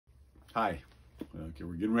Hi. Okay,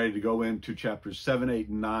 we're getting ready to go into chapters 7, 8,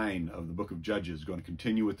 and 9 of the book of Judges. Going to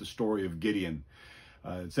continue with the story of Gideon.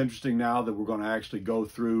 It's interesting now that we're going to actually go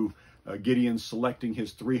through Gideon selecting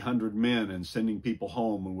his 300 men and sending people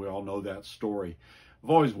home, and we all know that story. I've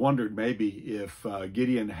always wondered maybe if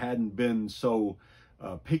Gideon hadn't been so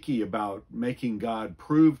picky about making God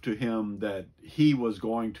prove to him that he was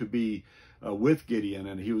going to be with Gideon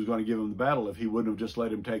and he was going to give him the battle, if he wouldn't have just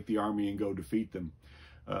let him take the army and go defeat them.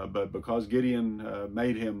 But because Gideon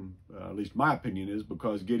made him, at least my opinion is,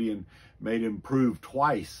 because Gideon made him prove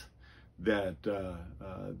twice that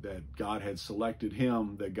that God had selected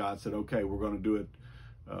him, that God said, okay, we're going to do it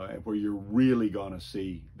where you're really going to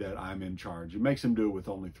see that I'm in charge. It makes him do it with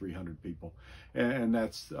only 300 people. And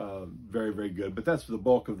that's very, very good. But that's the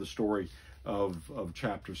bulk of the story of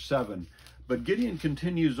chapter 7. But Gideon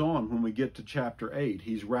continues on when we get to chapter 8.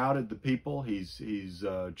 He's routed the people. He's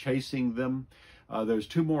chasing them. There's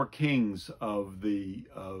two more kings of the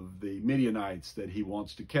Midianites that he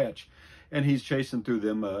wants to catch, and he's chasing through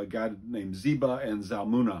them. A guy named Zebah and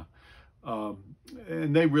Zalmunna,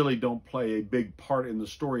 and they really don't play a big part in the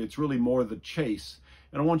story. It's really more the chase.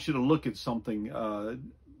 And I want you to look at something.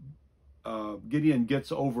 Gideon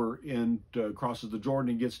gets over and crosses the Jordan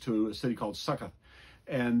and gets to a city called Succoth.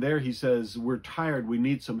 And there he says, we're tired, we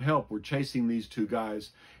need some help. We're chasing these two guys,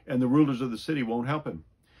 and the rulers of the city won't help him.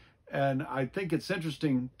 And I think it's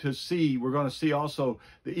interesting to see, we're going to see also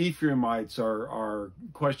the Ephraimites are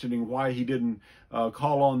questioning why he didn't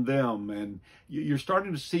call on them. And you're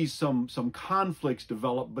starting to see some conflicts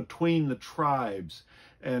develop between the tribes.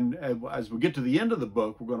 And as we get to the end of the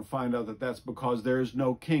book, we're going to find out that that's because there is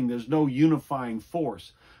no king. There's no unifying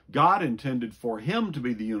force. God intended for him to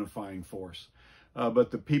be the unifying force.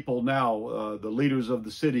 But the people now, the leaders of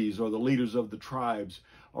the cities or the leaders of the tribes,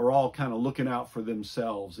 are all kind of looking out for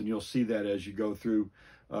themselves, and you'll see that as you go through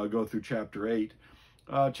chapter 8.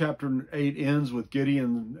 Chapter 8 ends with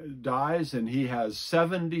Gideon dies, and he has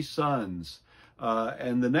 70 sons.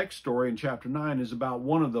 And the next story in chapter 9 is about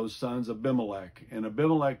one of those sons, Abimelech. And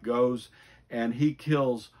Abimelech goes and he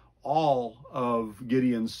kills all of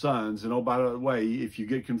Gideon's sons. And oh, by the way, if you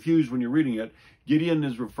get confused when you're reading it, Gideon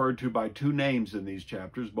is referred to by two names in these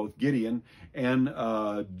chapters, both Gideon and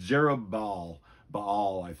Jerubbaal.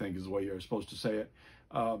 Baal, I think is the way you're supposed to say it.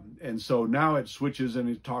 And so now it switches and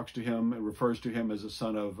it talks to him and refers to him as a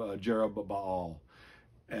son of Jerubbaal.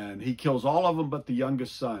 And he kills all of them but the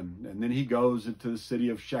youngest son. And then he goes into the city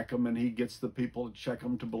of Shechem and he gets the people at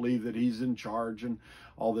Shechem to believe that he's in charge and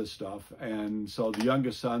all this stuff. And so the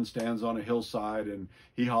youngest son stands on a hillside and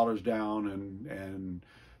he hollers down and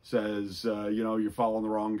says, you know, you're following the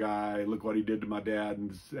wrong guy. Look what he did to my dad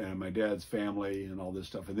and my dad's family and all this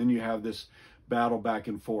stuff. And then you have this battle back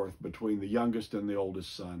and forth between the youngest and the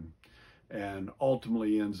oldest son, and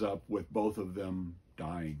ultimately ends up with both of them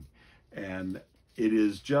dying. And it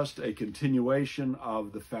is just a continuation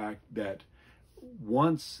of the fact that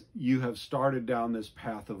once you have started down this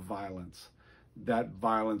path of violence, that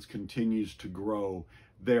violence continues to grow.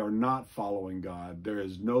 They are not following God. There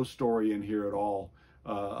is no story in here at all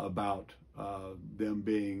about them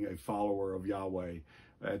being a follower of Yahweh.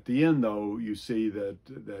 At the end, though, you see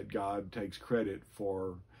that God takes credit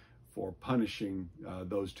for punishing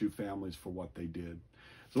those two families for what they did.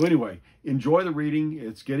 So anyway, enjoy the reading.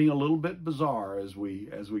 It's getting a little bit bizarre as we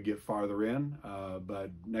get farther in.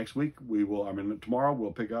 But next week tomorrow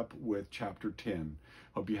we'll pick up with chapter 10.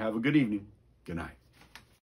 Hope you have a good evening. Good night.